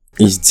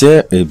Is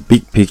there a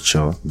big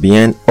picture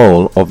behind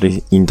all of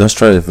the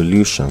industrial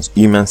revolutions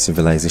human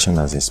civilization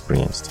has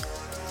experienced?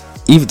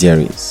 If there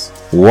is,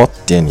 what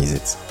then is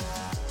it?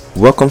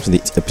 Welcome to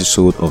this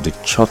episode of the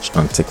Church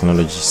and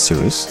Technology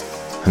series,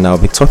 and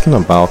I'll be talking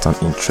about an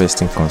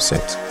interesting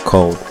concept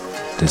called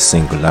the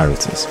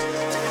singularities.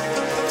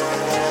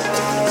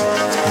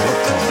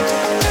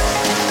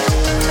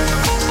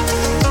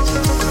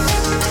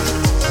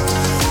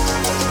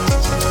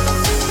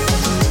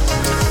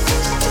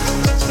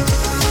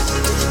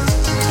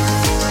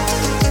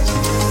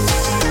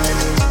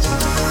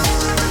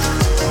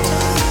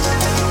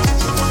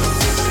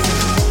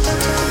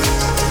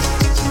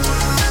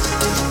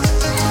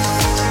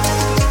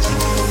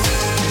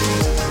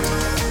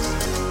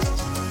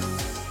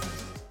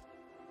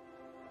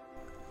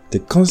 The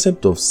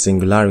concept of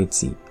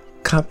singularity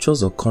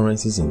captures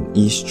occurrences in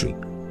history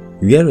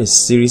where a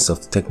series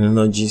of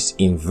technologies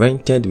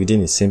invented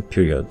within the same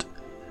period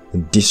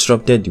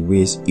disrupted the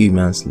ways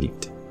humans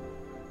lived.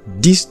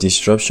 These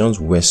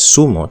disruptions were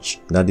so much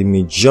that the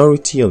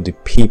majority of the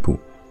people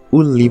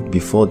who lived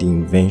before the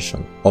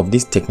invention of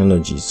these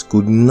technologies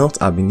could not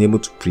have been able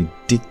to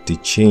predict the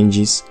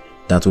changes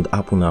that would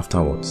happen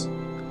afterwards.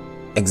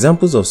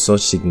 Examples of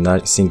such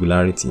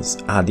singularities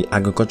are the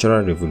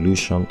agricultural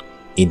revolution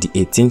in the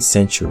 18th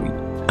century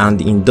and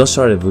the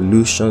industrial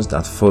revolutions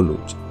that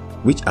followed,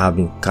 which have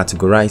been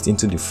categorized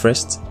into the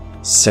first,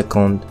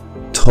 second,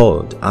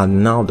 third,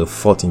 and now the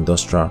fourth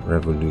industrial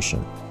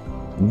revolution.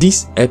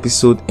 This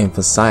episode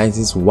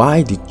emphasizes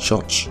why the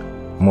church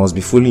must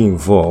be fully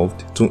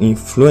involved to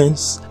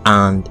influence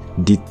and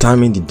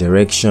determine the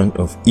direction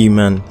of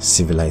human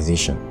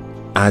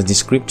civilization. As the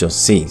scripture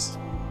says,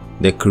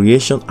 the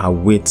creation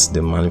awaits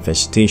the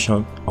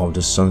manifestation of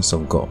the sons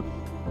of God.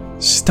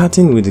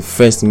 Starting with the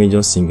first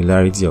major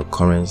singularity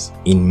occurrence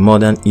in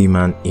modern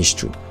human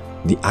history,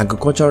 the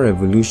agricultural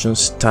revolution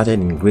started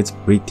in Great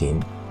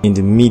Britain in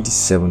the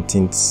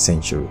mid-17th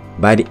century.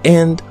 By the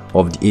end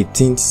of the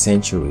 18th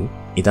century,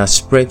 it has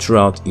spread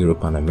throughout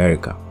Europe and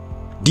America.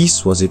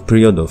 This was a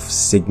period of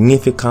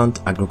significant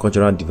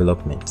agricultural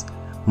development,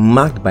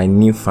 marked by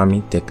new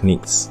farming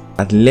techniques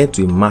that led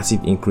to a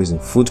massive increase in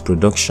food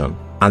production,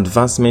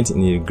 advancement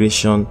in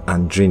irrigation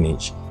and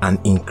drainage,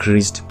 and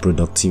increased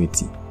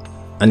productivity.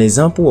 An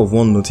example of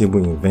one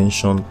notable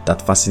invention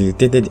that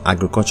facilitated the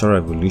agricultural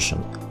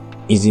revolution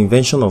is the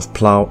invention of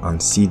plow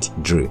and seed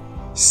drill.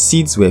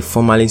 Seeds were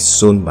formerly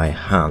sown by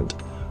hand,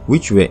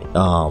 which were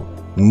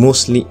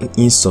mostly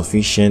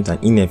insufficient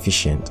and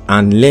inefficient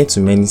and led to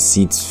many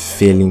seeds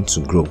failing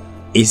to grow.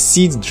 A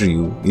seed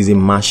drill is a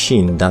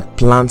machine that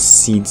plants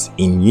seeds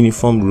in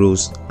uniform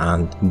rows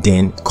and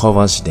then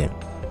covers them.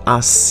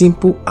 As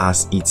simple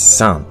as it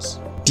sounds,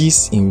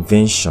 this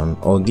invention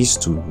or this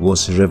tool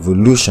was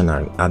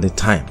revolutionary at the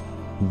time.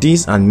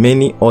 This and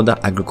many other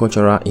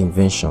agricultural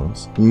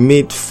inventions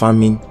made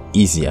farming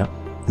easier,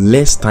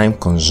 less time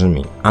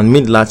consuming, and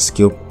made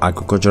large-scale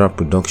agricultural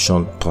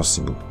production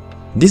possible.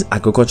 These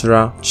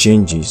agricultural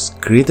changes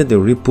created a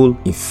ripple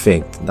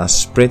effect that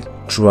spread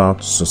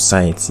throughout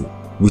society,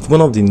 with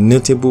one of the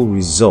notable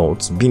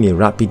results being a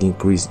rapid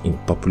increase in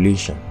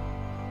population.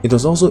 It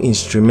was also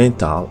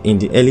instrumental in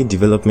the early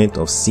development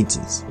of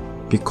cities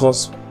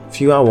because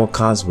fewer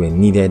workers were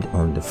needed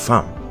on the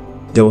farm.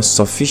 There was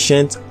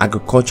sufficient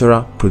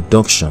agricultural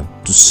production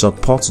to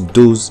support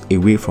those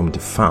away from the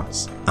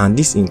farms, and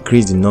this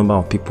increased the number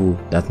of people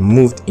that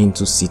moved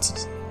into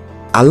cities.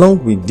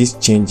 Along with these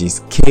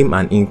changes came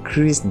an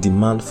increased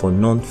demand for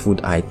non-food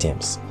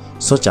items,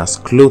 such as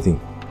clothing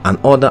and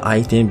other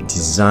items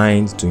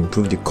designed to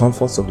improve the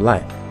comforts of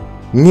life.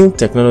 New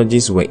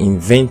technologies were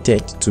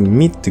invented to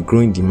meet the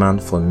growing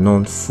demand for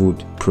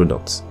non-food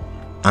products,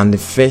 and the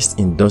first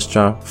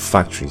industrial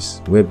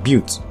factories were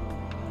built.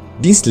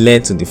 This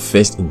led to the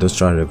first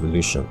industrial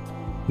revolution,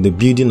 the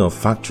building of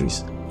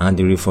factories and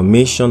the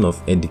reformation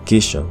of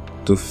education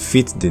to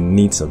fit the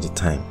needs of the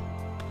time.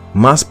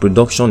 Mass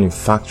production in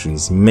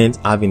factories meant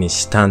having a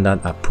standard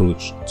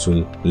approach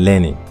to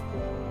learning.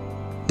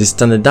 The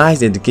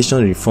standardized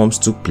education reforms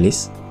took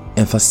place,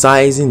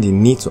 emphasizing the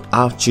need to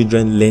have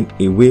children learn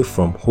away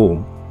from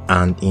home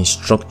and in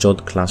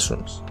structured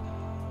classrooms.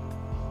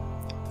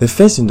 The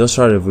first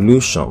industrial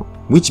revolution,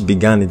 which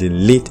began in the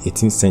late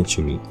 18th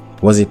century,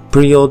 was a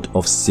period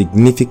of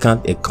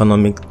significant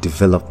economic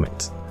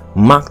development,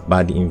 marked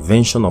by the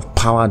invention of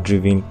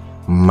power-driven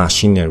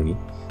machinery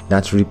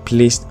that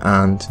replaced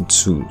hand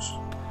tools.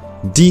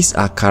 These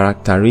are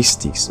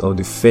characteristics of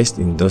the first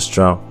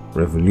industrial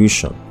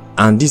revolution,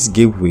 and this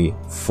gave way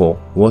for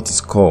what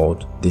is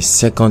called the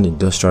second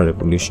industrial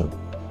revolution.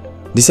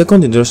 The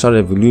second industrial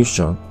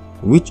revolution,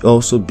 which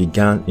also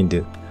began in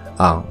the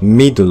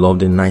middle of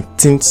the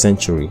 19th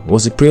century,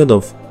 was a period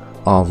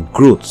of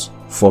growth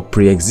for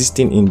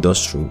pre-existing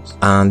industries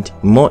and,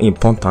 more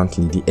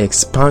importantly, the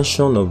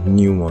expansion of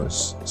new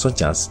ones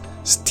such as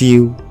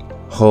steel,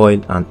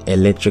 oil, and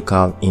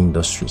electrical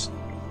industries.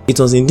 It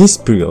was in this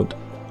period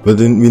where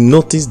we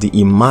noticed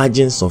the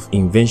emergence of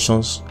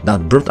inventions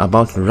that brought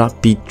about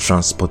rapid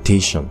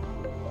transportation,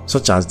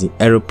 such as the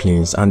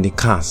aeroplanes and the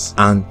cars,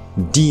 and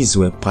these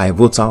were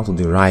pivotal to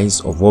the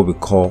rise of what we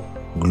call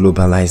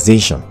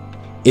globalization.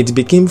 It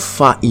became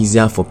far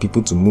easier for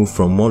people to move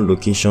from one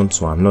location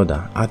to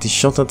another at a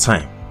shorter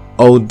time.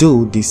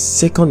 Although the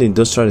second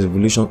industrial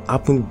revolution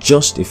happened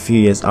just a few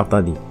years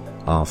after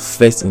the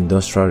first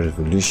industrial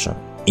revolution,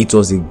 it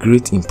was a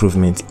great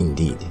improvement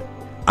indeed.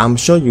 I'm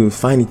sure you'll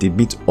find it a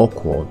bit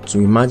awkward to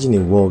imagine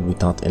a world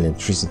without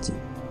electricity,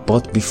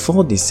 but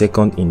before the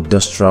second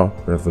industrial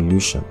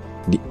revolution,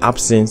 the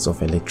absence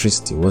of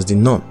electricity was the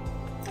norm.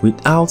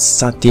 Without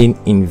certain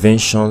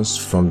inventions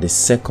from the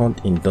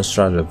second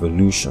industrial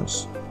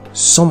revolutions,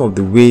 some of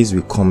the ways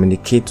we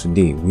communicate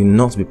today will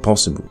not be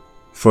possible.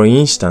 For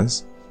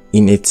instance,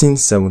 in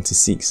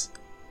 1876,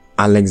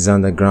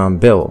 Alexander Graham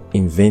Bell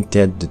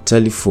invented the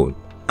telephone,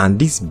 and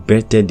this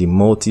birthed the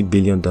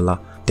multi-billion-dollar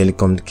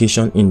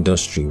telecommunication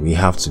industry we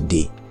have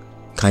today.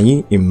 Can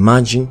you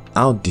imagine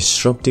how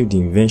disruptive the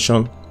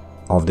invention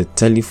of the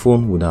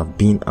telephone would have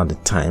been at the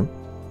time?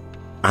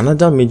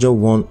 Another major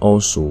one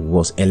also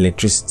was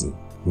electricity,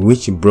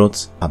 which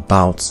brought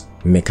about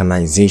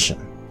mechanization.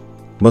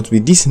 But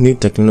with these new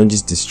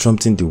technologies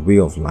disrupting the way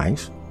of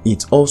life,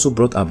 it also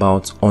brought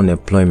about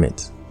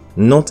unemployment.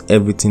 Not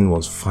everything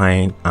was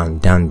fine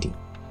and dandy.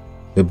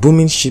 The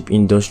booming ship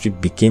industry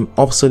became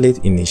obsolete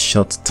in a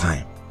short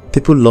time.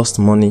 People lost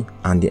money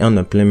and the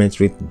unemployment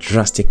rate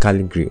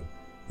drastically grew.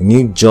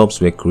 New jobs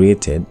were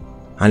created,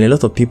 and a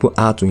lot of people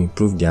had to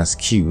improve their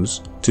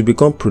skills to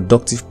become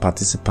productive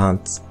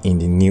participants in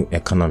the new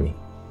economy.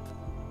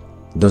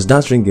 Does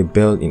that ring a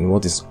bell in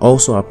what is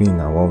also happening in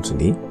our world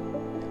today?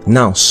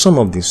 Now, some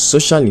of the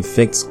social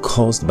effects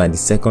caused by the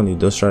second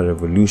industrial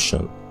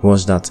revolution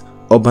was that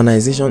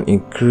urbanization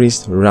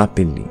increased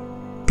rapidly.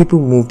 People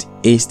moved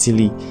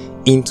hastily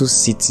into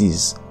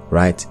cities,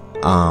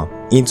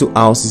 into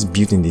houses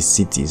built in the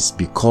cities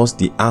because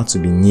they had to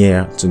be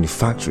near to the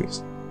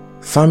factories.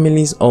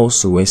 Families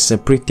also were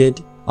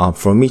separated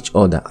from each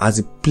other as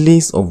the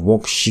place of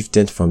work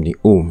shifted from the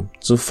home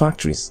to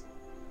factories.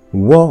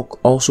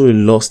 Work also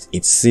lost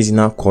its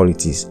seasonal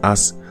qualities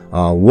as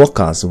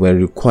workers were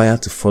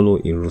required to follow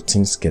a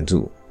routine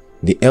schedule.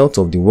 The health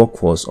of the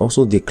workforce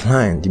also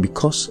declined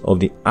because of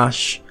the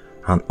harsh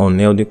and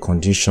unhealthy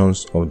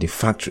conditions of the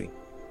factory.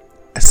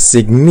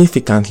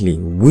 Significantly,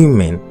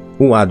 women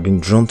who had been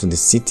drawn to the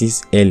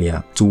cities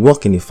earlier to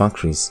work in the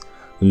factories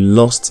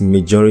lost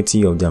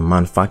majority of their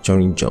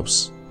manufacturing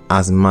jobs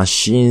as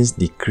machines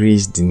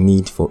decreased the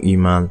need for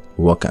human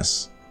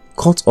workers.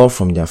 Cut off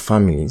from their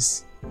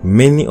families,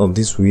 many of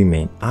these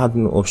women had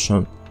no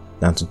option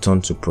than to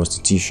turn to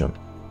prostitution.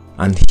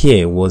 And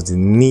here was the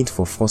need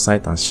for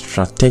foresight and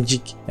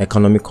strategic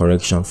economic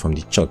correction from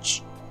the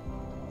church.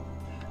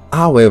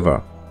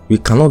 However, we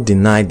cannot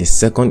deny the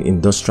second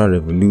industrial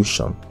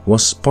revolution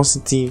was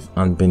positive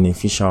and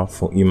beneficial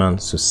for human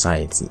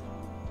society.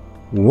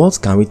 What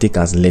can we take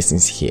as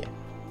lessons here?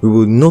 We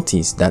will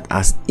notice that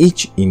as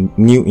each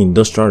new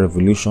industrial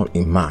revolution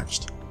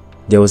emerged,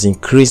 there was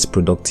increased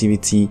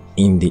productivity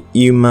in the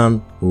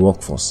human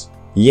workforce,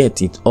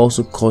 yet it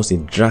also caused a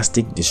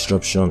drastic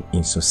disruption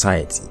in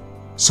society.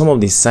 Some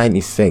of the side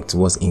effects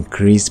was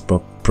increased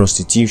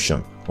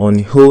prostitution on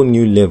a whole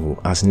new level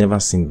as never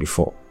seen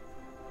before.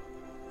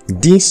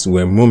 These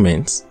were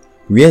moments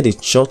where the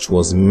church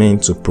was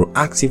meant to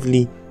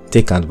proactively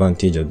take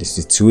advantage of the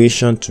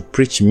situation to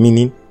preach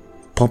meaning,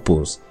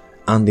 purpose,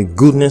 and the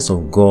goodness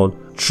of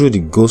God through the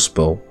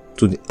gospel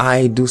to the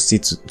idle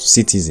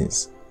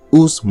citizens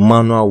whose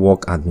manual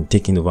work had been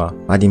taken over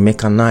by the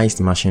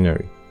mechanized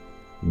machinery.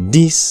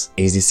 This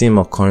is the same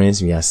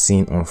occurrence we are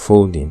seeing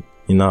unfolding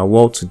in our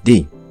world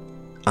today.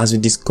 As we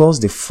discuss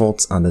the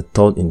fourth and the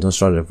third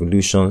industrial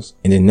revolutions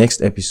in the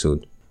next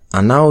episode,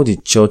 and how the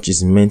church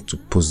is meant to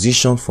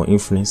position for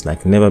influence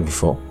like never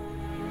before,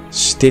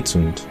 stay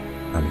tuned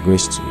and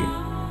grace to you.